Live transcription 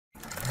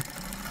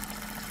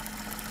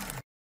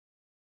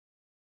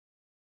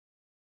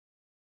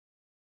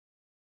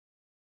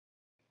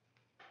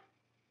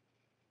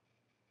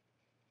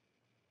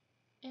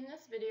In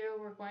this video,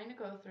 we're going to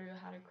go through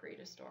how to create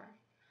a store.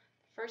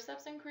 The first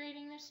steps in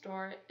creating the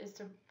store is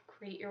to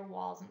create your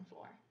walls and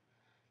floor.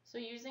 So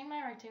using my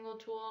rectangle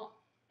tool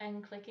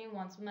and clicking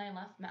once with my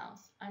left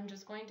mouse, I'm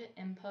just going to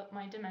input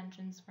my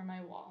dimensions for my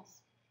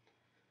walls.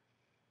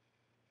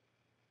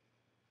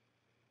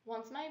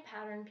 Once my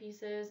pattern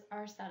pieces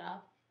are set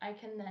up, I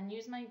can then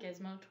use my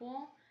gizmo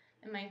tool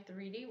in my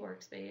 3D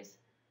workspace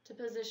to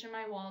position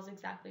my walls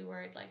exactly where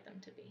I'd like them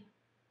to be.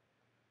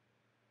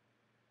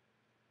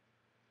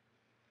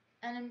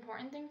 An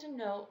important thing to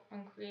note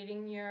when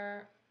creating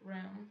your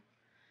room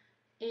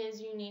is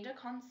you need to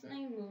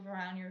constantly move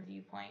around your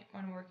viewpoint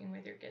when working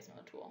with your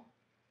gizmo tool.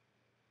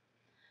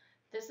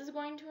 This is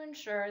going to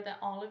ensure that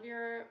all of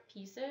your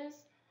pieces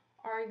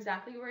are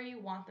exactly where you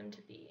want them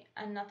to be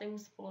and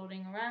nothing's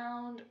floating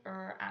around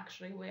or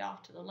actually way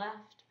off to the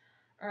left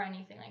or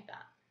anything like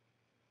that.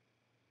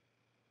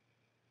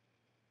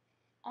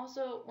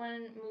 Also,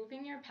 when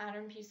moving your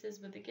pattern pieces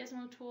with the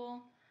gizmo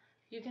tool,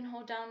 you can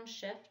hold down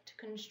Shift to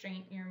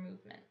constrain your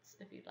movements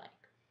if you'd like.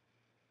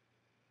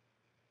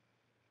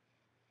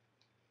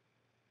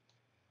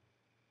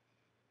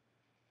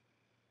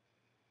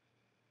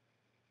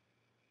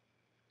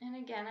 And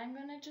again, I'm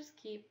going to just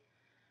keep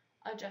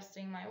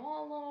adjusting my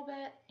wall a little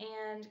bit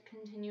and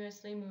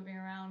continuously moving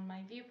around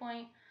my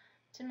viewpoint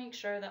to make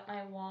sure that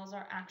my walls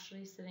are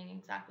actually sitting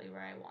exactly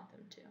where I want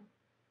them to.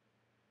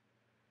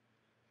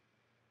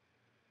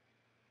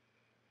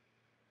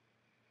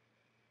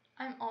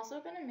 I'm also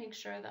going to make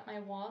sure that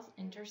my walls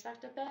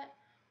intersect a bit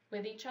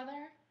with each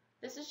other.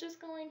 This is just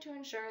going to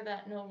ensure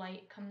that no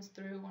light comes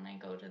through when I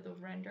go to the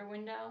render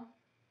window.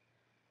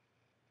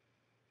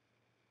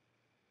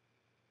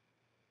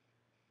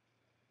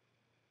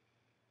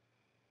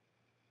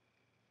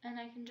 And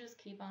I can just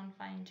keep on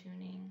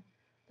fine-tuning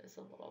this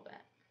a little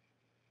bit.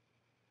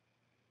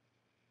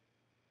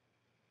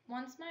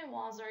 Once my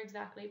walls are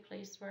exactly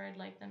placed where I'd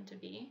like them to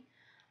be,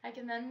 I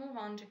can then move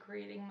on to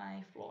creating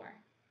my floor.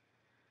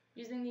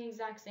 Using the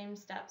exact same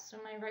steps, so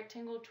my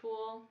rectangle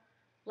tool,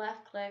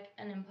 left click,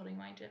 and inputting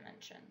my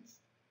dimensions.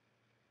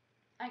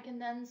 I can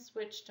then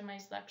switch to my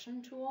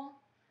selection tool,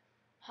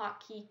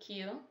 hotkey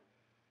Q,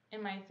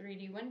 in my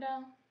 3D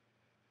window,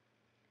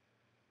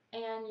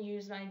 and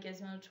use my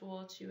gizmo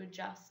tool to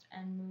adjust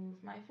and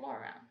move my floor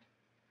around.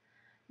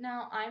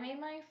 Now, I made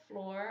my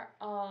floor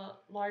a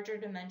larger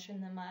dimension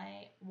than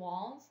my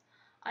walls.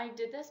 I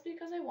did this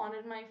because I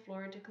wanted my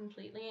floor to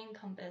completely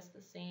encompass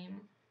the same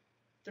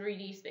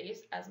 3D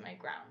space as my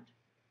ground.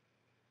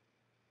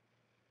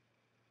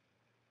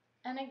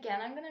 And again,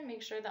 I'm going to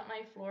make sure that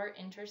my floor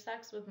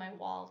intersects with my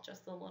wall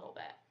just a little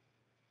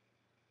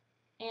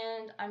bit.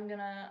 And I'm going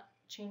to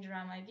change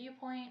around my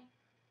viewpoint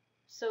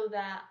so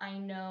that I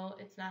know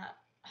it's not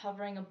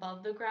hovering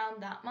above the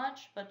ground that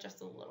much, but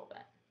just a little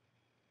bit.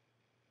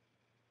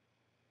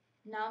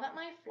 Now that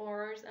my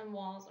floors and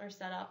walls are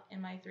set up in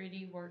my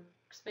 3D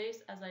workspace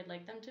as I'd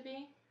like them to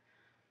be,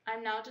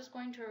 I'm now just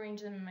going to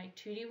arrange them in my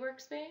 2D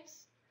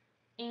workspace.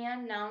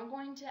 And now I'm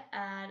going to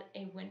add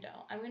a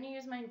window. I'm going to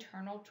use my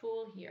internal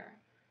tool here,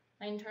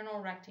 my internal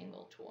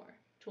rectangle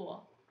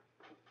tool.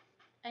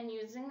 And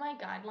using my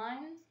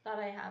guidelines that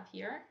I have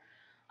here,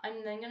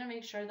 I'm then going to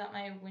make sure that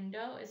my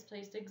window is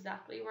placed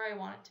exactly where I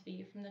want it to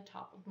be from the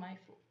top of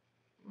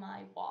my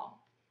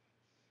wall.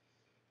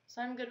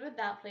 So I'm good with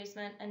that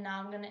placement, and now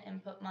I'm going to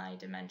input my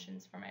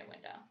dimensions for my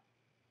window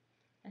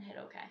and hit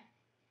OK.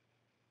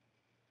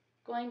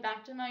 Going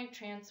back to my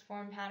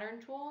transform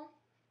pattern tool,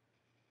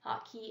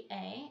 hotkey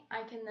A,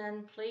 I can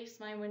then place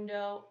my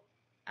window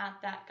at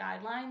that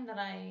guideline that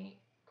I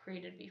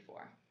created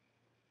before.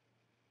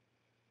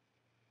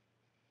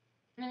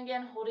 And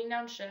again, holding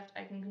down Shift,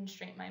 I can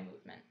constrain my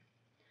movement.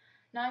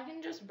 Now I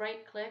can just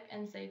right click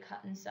and say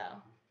cut and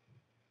sew.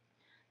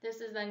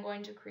 This is then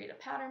going to create a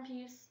pattern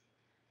piece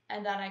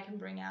and that I can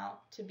bring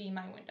out to be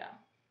my window.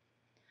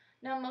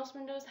 Now most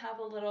windows have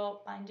a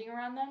little binding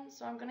around them,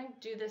 so I'm going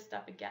to do this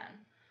step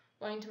again.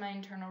 Going to my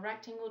internal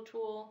rectangle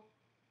tool,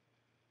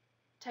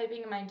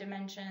 typing in my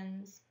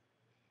dimensions,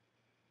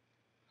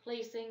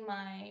 placing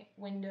my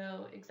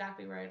window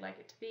exactly where I'd like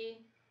it to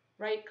be,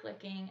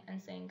 right-clicking and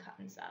saying cut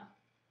and sew.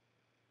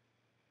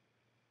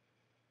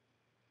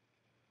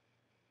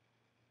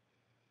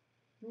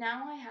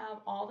 Now I have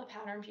all the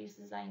pattern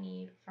pieces I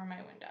need for my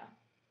window.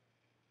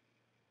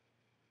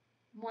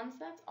 Once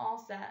that's all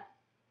set,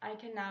 I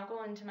can now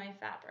go into my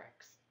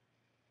fabrics.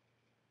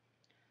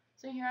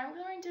 So here I'm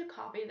going to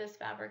copy this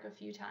fabric a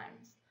few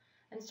times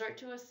and start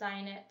to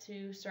assign it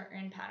to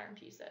certain pattern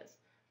pieces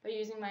by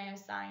using my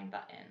assign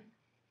button.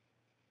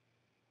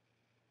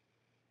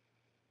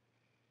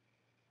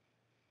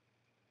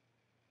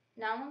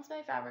 Now once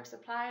my fabric's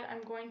applied,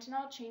 I'm going to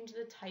now change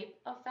the type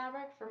of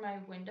fabric for my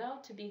window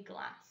to be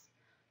glass.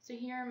 So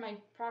here in my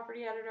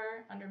property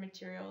editor, under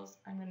materials,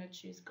 I'm going to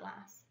choose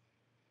glass.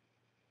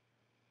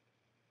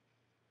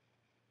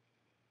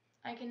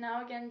 I can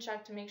now again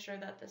check to make sure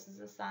that this is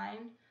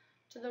assigned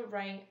to the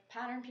right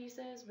pattern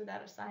pieces with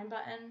that assign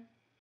button.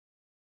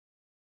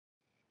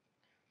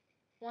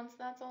 Once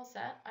that's all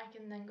set, I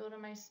can then go to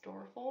my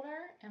store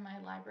folder in my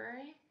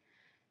library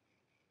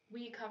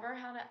we cover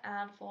how to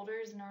add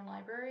folders in our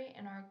library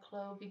in our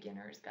CLO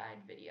Beginner's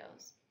Guide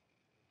videos.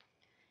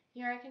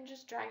 Here I can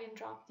just drag and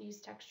drop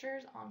these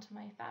textures onto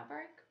my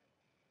fabric,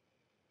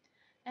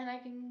 and I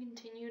can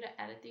continue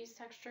to edit these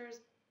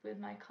textures with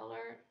my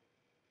color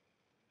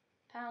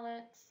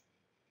palettes,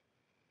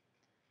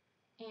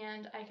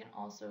 and I can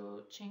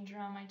also change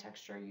around my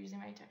texture using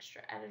my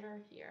texture editor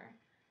here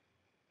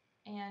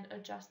and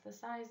adjust the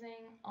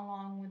sizing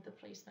along with the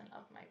placement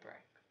of my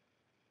brick.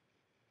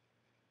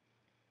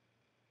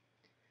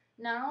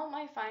 Now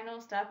my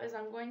final step is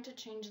I'm going to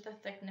change the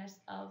thickness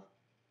of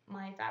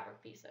my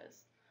fabric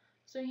pieces.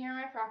 So here in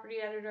my property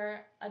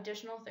editor,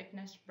 additional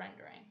thickness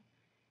rendering.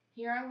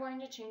 Here I'm going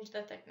to change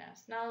the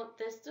thickness. Now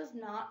this does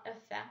not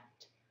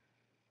affect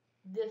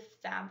the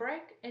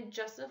fabric, it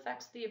just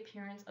affects the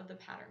appearance of the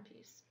pattern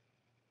piece.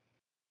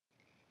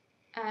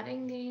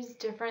 Adding these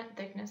different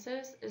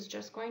thicknesses is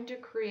just going to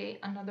create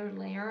another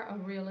layer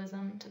of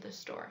realism to the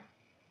store.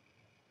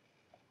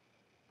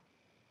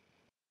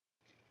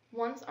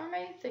 Once all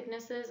my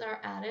thicknesses are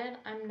added,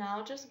 I'm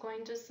now just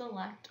going to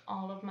select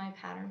all of my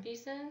pattern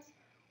pieces,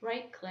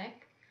 right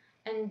click,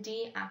 and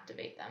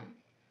deactivate them.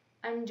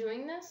 I'm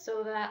doing this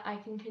so that I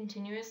can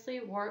continuously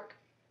work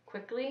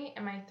quickly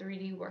in my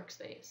 3D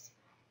workspace.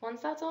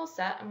 Once that's all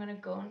set, I'm going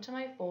to go into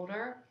my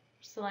folder,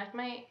 select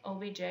my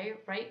OBJ,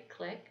 right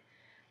click,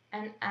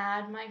 and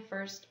add my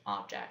first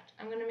object.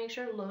 I'm going to make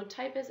sure load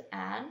type is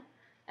add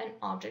and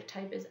object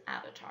type is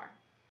avatar.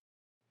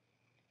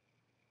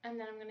 And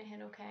then I'm going to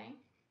hit OK.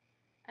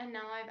 And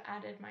now I've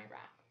added my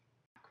wrap.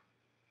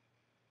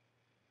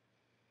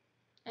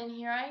 And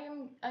here I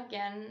am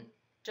again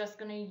just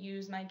going to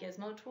use my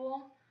gizmo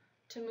tool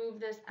to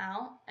move this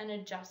out and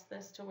adjust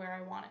this to where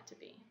I want it to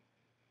be.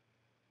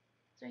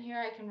 So here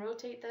I can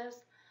rotate this,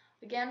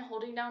 again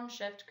holding down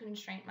shift to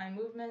constrain my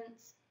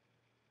movements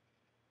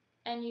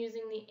and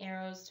using the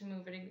arrows to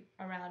move it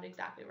around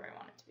exactly where I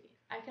want it to be.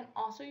 I can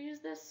also use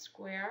this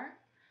square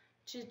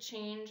to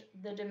change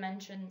the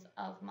dimensions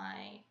of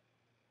my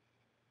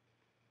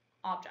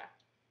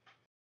object.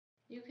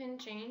 You can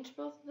change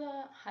both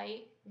the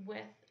height,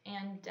 width,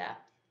 and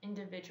depth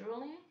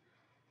individually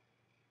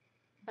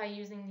by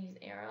using these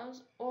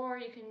arrows, or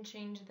you can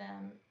change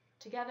them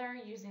together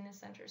using the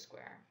center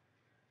square.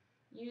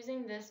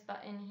 Using this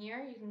button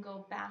here, you can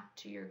go back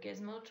to your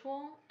gizmo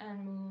tool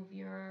and move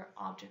your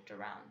object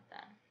around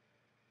then.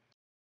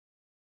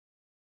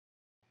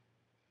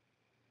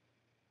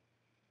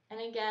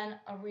 And again,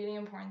 a really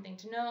important thing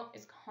to note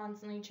is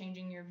constantly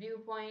changing your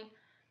viewpoint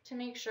to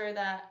make sure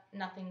that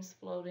nothing's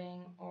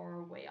floating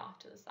or way off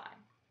to the side.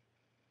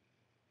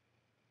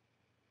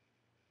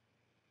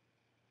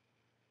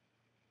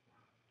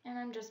 And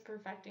I'm just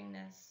perfecting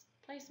this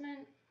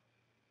placement.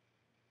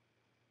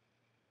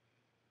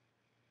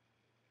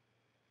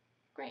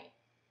 Great.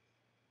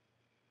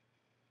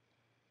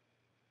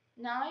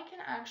 Now I can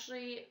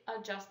actually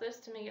adjust this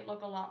to make it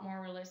look a lot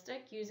more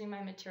realistic using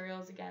my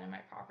materials again in my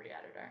property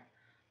editor.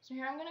 So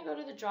here I'm going to go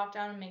to the drop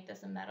down and make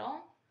this a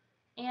metal,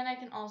 and I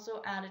can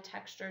also add a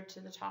texture to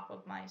the top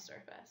of my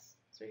surface.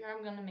 So here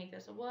I'm going to make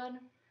this a wood,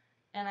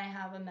 and I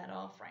have a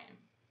metal frame.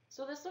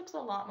 So this looks a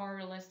lot more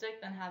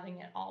realistic than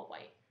having it all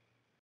white.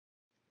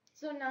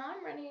 So now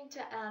I'm ready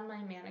to add my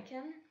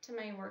mannequin to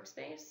my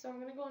workspace. So I'm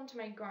going to go into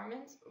my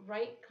garments,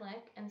 right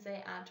click, and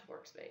say add to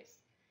workspace.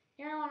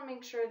 Here I want to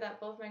make sure that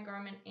both my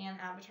garment and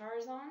avatar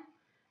is on.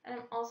 And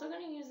I'm also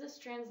going to use this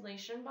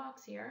translation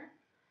box here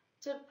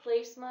to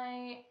place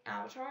my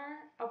avatar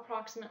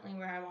approximately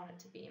where I want it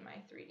to be in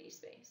my 3D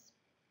space.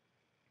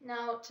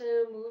 Now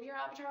to move your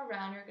avatar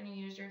around, you're going to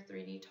use your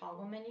 3D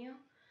toggle menu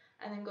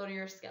and then go to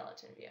your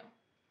skeleton view.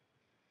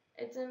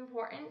 It's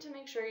important to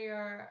make sure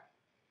your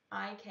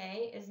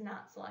IK is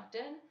not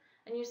selected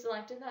and you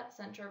selected that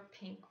center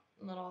pink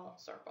little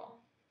circle.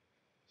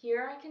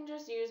 Here I can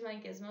just use my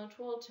gizmo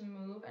tool to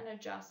move and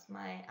adjust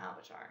my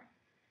avatar.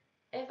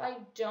 If I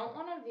don't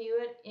want to view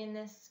it in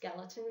this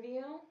skeleton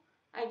view,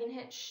 I can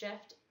hit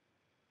Shift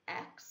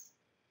X.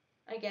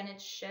 Again,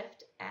 it's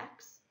Shift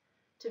X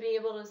to be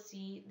able to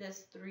see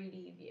this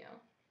 3D view.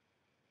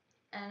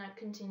 And I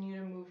continue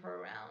to move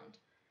her around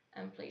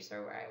and place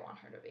her where I want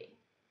her to be.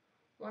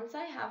 Once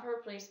I have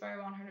her placed where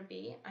I want her to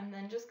be, I'm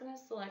then just going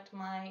to select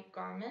my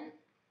garment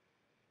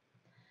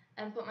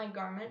and put my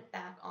garment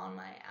back on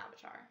my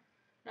avatar.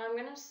 Now I'm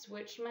going to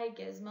switch my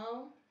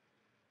gizmo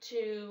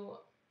to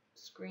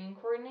screen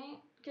coordinate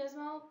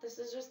gizmo. This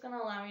is just going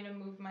to allow me to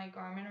move my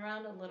garment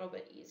around a little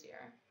bit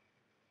easier.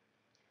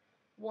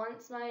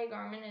 Once my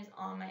garment is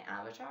on my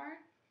avatar,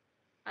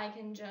 I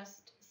can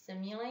just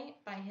simulate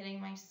by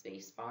hitting my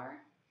space bar,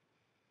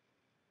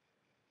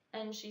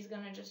 and she's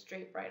going to just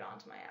drape right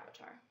onto my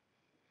avatar.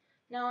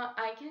 Now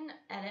I can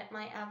edit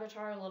my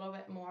avatar a little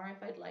bit more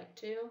if I'd like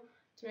to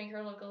make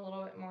her look a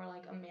little bit more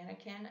like a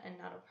mannequin and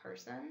not a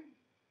person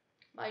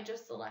by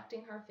just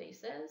selecting her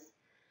faces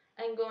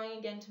and going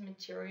again to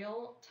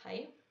material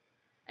type.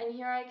 And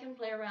here I can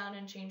play around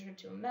and change her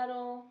to a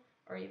metal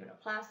or even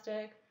a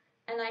plastic,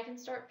 and I can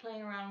start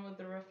playing around with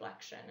the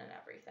reflection and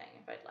everything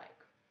if I'd like.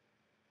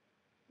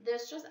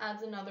 This just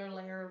adds another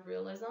layer of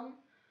realism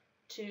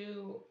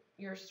to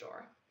your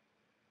store.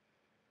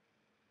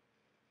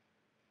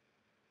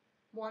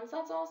 Once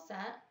that's all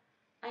set,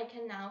 I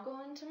can now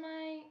go into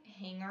my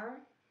hanger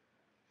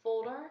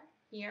folder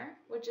here,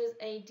 which is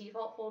a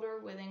default folder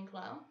within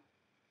CLO.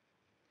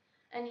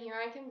 And here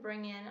I can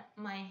bring in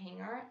my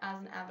hanger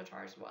as an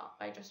avatar as well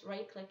by just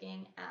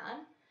right-clicking Add.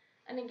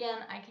 And again,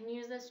 I can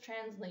use this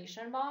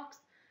translation box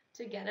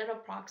to get it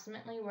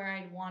approximately where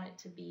I'd want it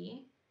to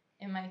be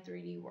in my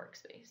 3D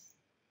workspace.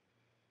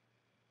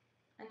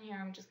 And here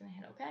I'm just going to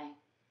hit OK.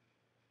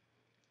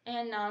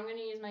 And now I'm going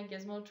to use my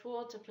gizmo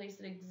tool to place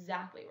it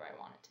exactly where I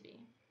want it to be.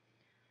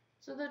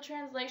 So the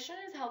translation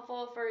is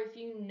helpful for if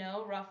you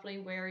know roughly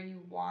where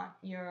you want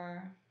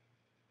your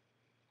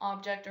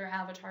object or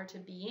avatar to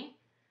be,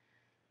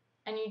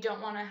 and you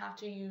don't want to have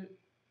to use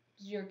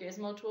your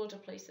gizmo tool to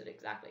place it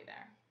exactly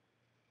there.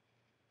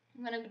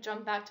 I'm going to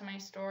jump back to my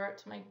store,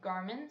 to my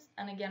garments,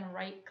 and again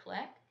right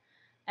click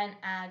and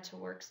add to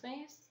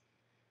workspace.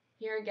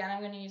 Here again, I'm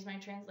going to use my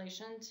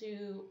translation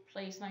to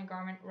place my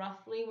garment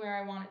roughly where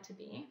I want it to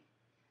be.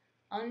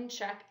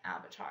 Uncheck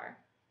avatar,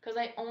 because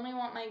I only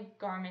want my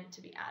garment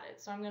to be added.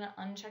 So I'm going to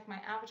uncheck my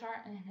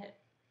avatar and hit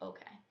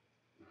OK.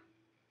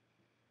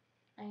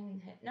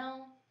 And hit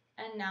no,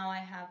 and now I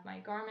have my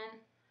garment,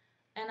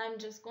 and I'm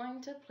just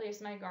going to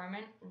place my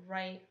garment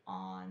right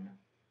on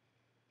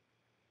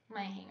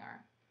my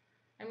hanger.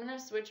 I'm going to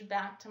switch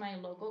back to my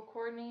local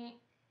coordinate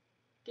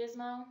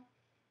gizmo.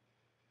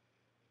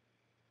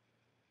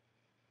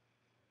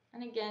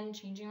 And again,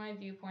 changing my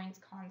viewpoints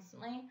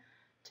constantly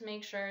to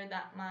make sure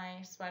that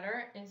my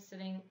sweater is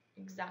sitting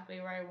exactly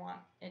where I want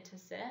it to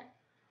sit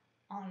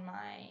on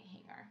my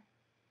hanger.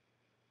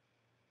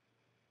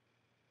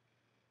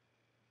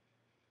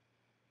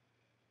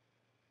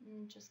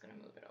 I'm just going to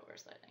move it over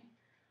slightly.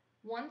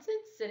 Once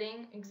it's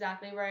sitting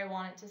exactly where I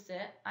want it to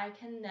sit, I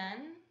can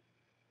then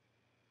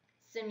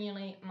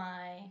simulate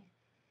my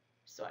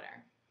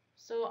sweater.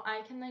 So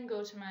I can then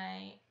go to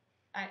my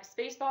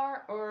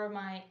spacebar or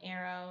my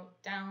arrow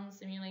down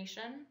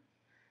simulation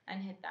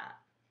and hit that.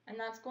 And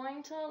that's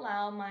going to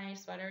allow my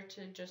sweater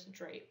to just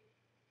drape,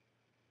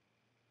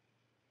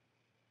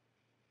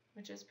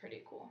 which is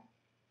pretty cool.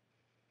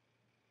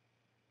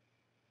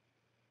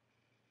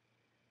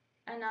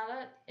 And now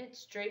that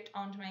it's draped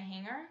onto my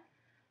hanger,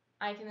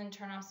 I can then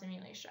turn off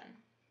simulation.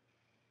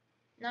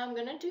 Now I'm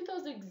going to do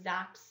those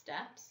exact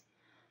steps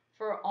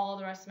for all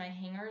the rest of my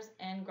hangers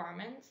and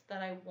garments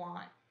that I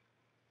want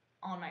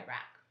on my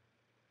rack.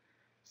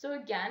 So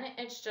again,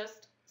 it's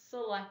just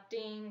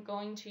selecting,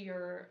 going to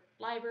your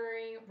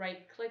library,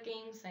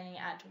 right-clicking, saying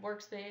Add to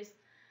Workspace,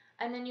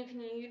 and then you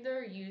can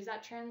either use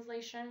that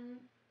translation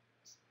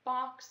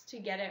box to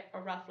get it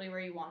roughly where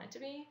you want it to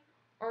be,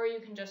 or you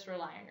can just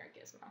rely on your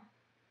gizmo.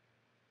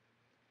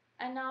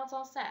 And now it's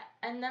all set.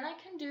 And then I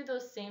can do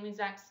those same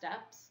exact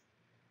steps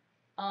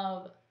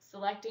of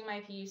selecting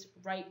my piece,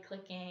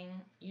 right-clicking,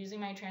 using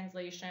my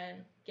translation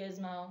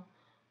gizmo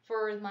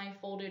for my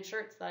folded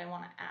shirts that I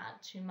want to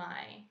add to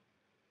my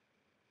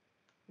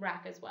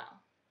rack as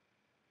well.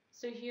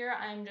 So here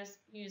I'm just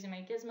using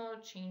my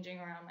gizmo, changing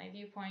around my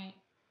viewpoint,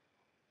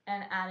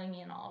 and adding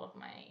in all of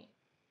my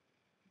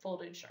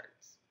folded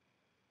shirts.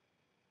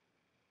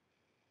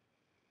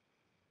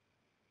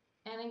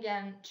 And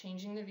again,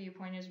 changing the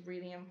viewpoint is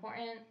really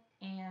important,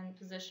 and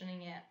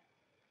positioning it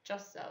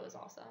just so is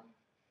also.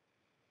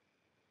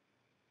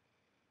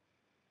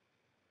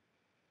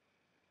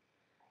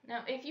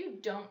 Now, if you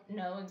don't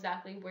know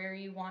exactly where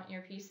you want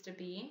your piece to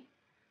be,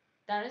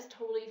 that is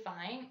totally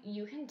fine.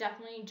 You can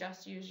definitely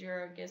just use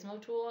your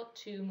gizmo tool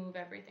to move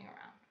everything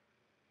around.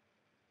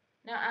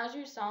 Now, as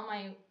you saw,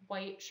 my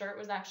white shirt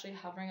was actually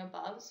hovering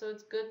above, so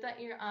it's good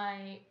that your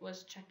eye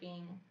was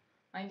checking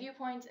my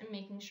viewpoints and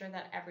making sure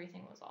that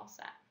everything was all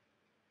set.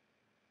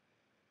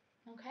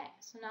 Okay,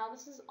 so now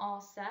this is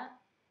all set.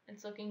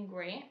 It's looking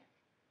great.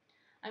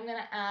 I'm going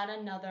to add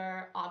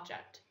another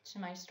object to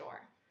my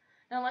store.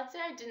 Now, let's say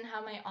I didn't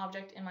have my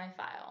object in my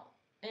file,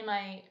 in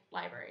my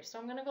library. So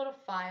I'm going to go to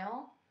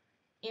File,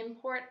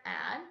 Import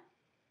Add,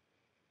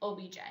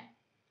 OBJ.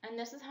 And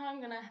this is how I'm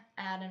going to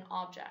add an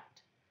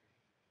object.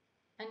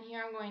 And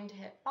here I'm going to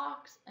hit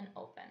Box and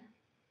Open.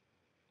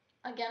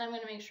 Again, I'm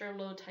going to make sure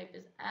load type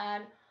is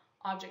Add,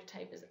 object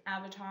type is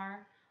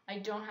Avatar. I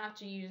don't have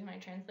to use my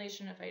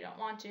translation if I don't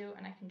want to,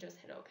 and I can just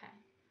hit OK.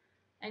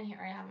 And here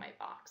I have my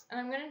box. And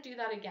I'm going to do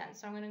that again.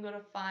 So I'm going to go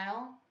to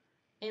File,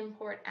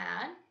 Import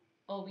Add,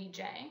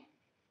 OBJ,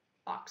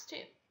 Box 2.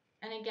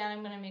 And again,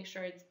 I'm going to make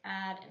sure it's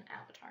Add an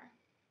Avatar.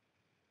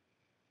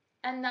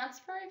 And that's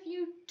for if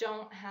you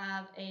don't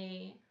have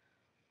a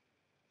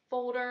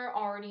folder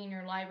already in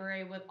your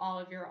library with all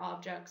of your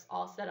objects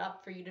all set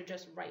up for you to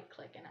just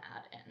right-click and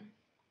add in.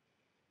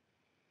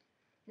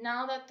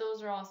 Now that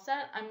those are all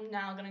set, I'm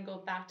now going to go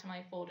back to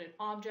my folded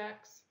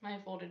objects, my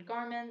folded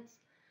garments,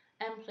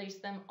 and place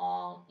them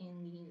all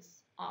in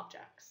these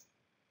objects.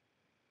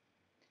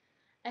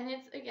 And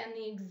it's, again,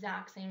 the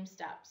exact same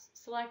steps.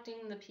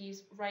 Selecting the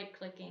piece,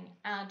 right-clicking,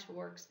 add to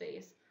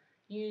workspace,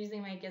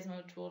 using my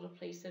gizmo tool to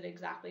place it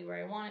exactly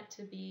where I want it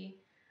to be,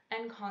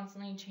 and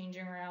constantly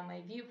changing around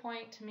my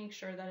viewpoint to make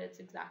sure that it's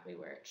exactly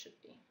where it should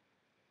be.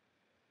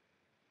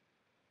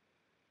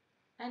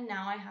 And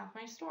now I have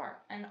my store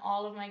and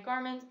all of my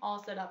garments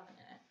all set up in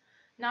it.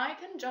 Now I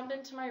can jump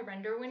into my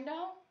render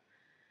window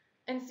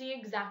and see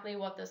exactly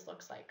what this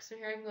looks like. So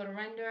here I can go to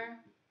render.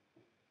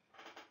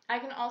 I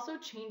can also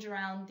change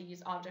around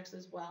these objects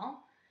as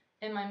well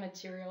in my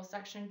material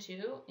section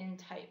too in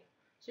type.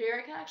 So here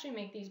I can actually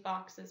make these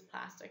boxes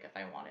plastic if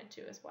I wanted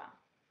to as well.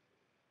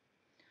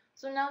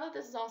 So now that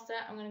this is all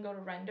set, I'm going to go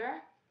to render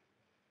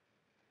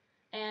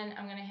and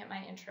I'm going to hit my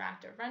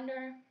interactive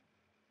render.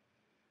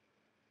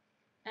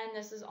 And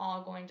this is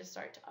all going to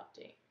start to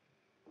update.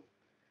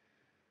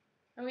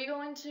 And we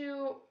go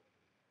into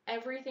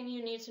everything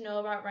you need to know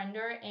about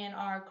render in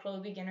our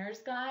CLO beginner's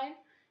guide.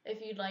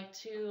 If you'd like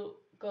to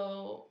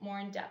go more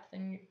in depth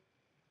in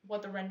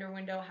what the render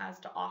window has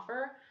to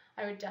offer,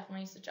 I would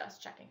definitely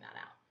suggest checking that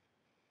out.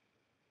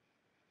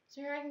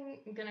 So here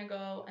I'm going to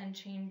go and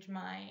change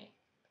my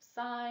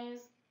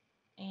size,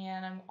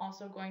 and I'm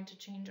also going to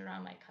change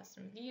around my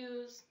custom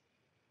views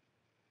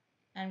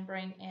and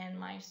bring in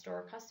my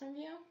store custom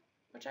view,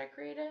 which I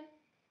created.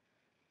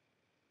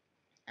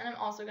 And I'm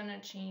also going to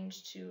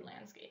change to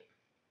landscape.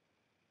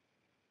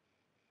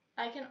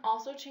 I can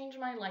also change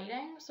my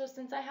lighting. So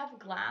since I have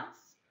glass,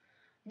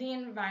 the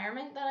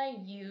environment that I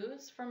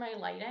use for my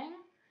lighting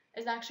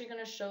is actually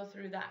going to show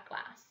through that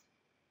glass.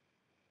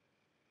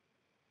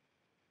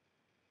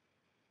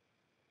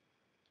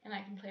 And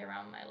I can play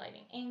around with my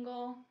lighting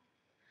angle.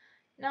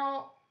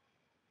 Now,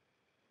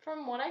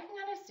 from what I can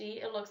kind of see,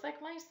 it looks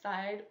like my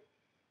side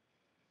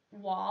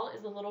wall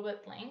is a little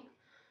bit blank.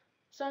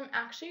 So I'm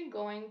actually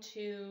going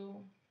to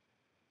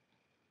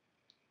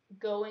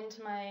go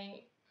into my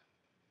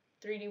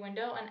 3D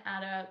window and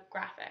add a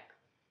graphic.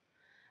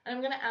 And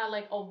I'm going to add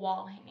like a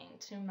wall hanging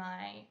to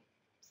my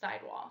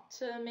side wall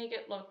to make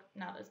it look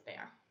not as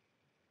bare.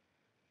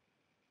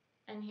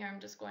 And here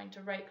I'm just going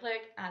to right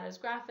click, add as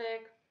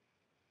graphic,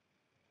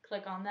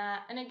 click on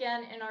that. And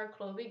again, in our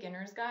CLO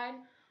beginner's guide,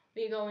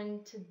 we go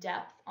into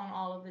depth on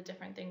all of the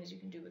different things you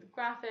can do with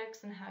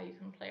graphics and how you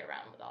can play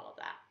around with all of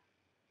that.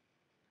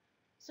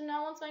 So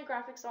now once my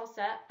graphics all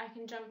set, I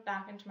can jump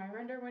back into my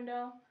render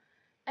window,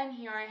 and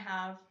here I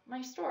have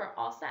my store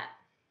all set.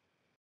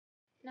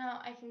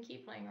 Now I can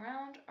keep playing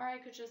around, or I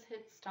could just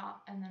hit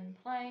stop and then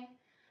play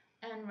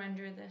and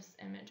render this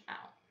image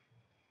out.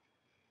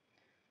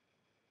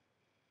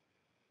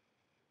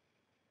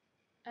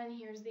 And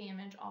here's the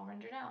image all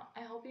rendered out.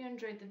 I hope you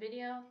enjoyed the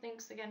video.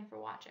 Thanks again for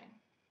watching.